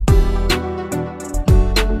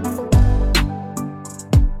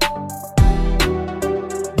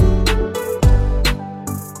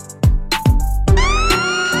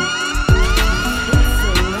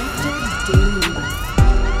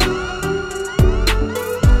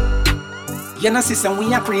You know, sister,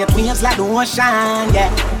 we are create waves like the ocean,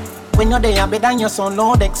 yeah. When you're there, better than your son,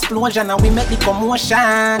 loud explosion, and we make the commotion,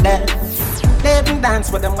 yeah. They even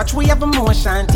dance with them, watch we have emotion.